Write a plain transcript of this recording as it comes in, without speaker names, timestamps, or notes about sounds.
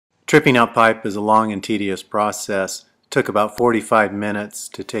Tripping out pipe is a long and tedious process. It took about 45 minutes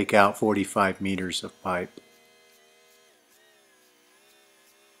to take out 45 meters of pipe.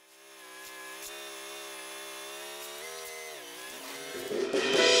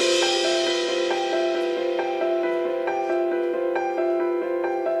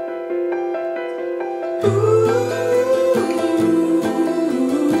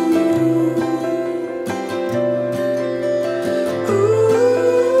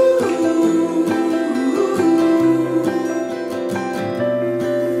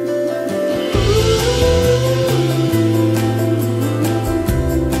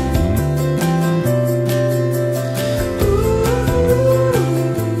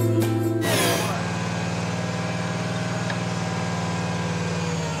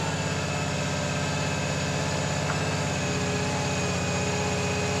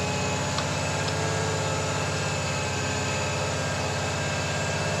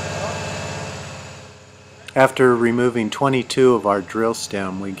 After removing 22 of our drill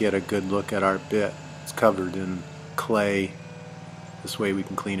stem, we get a good look at our bit. It's covered in clay. This way we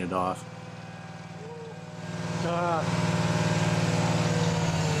can clean it off.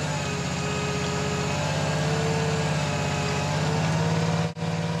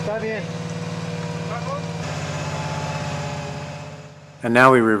 And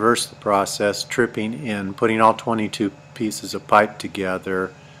now we reverse the process, tripping in, putting all 22 pieces of pipe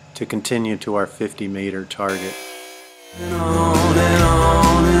together to continue to our 50-meter target. And on and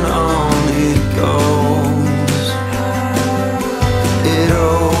on and on it goes. It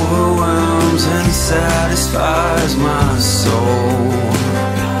overwhelms and satisfies my soul.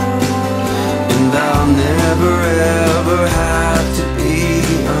 And I'll never ever have to be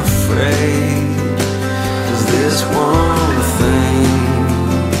afraid, 'cause this one thing,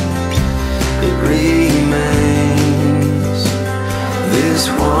 it remains. This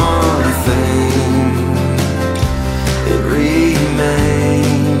one thing, it remains.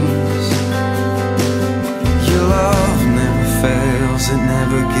 Your love never fails, it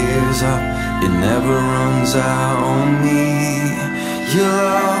never gives up, it never runs out on me. Your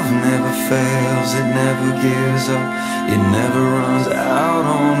love never fails, it never gives up, it never runs out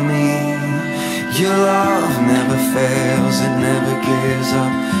on me. Your love never fails, it never gives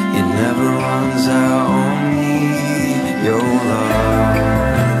up, it never runs out on me. Your love.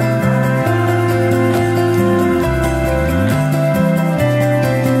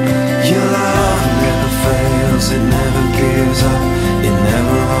 Your love never fails, it never gives up, it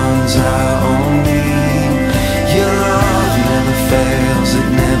never runs out on me. Your love never fails, it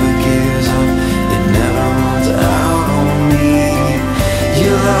never gives up, it never runs out on me.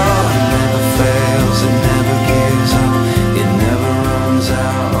 Your love never fails, it never gives up, it never runs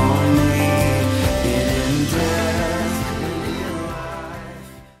out on me. In death, in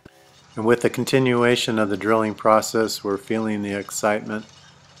life. And with the continuation of the drilling process, we're feeling the excitement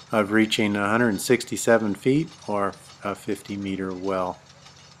of reaching 167 feet or a 50-meter well.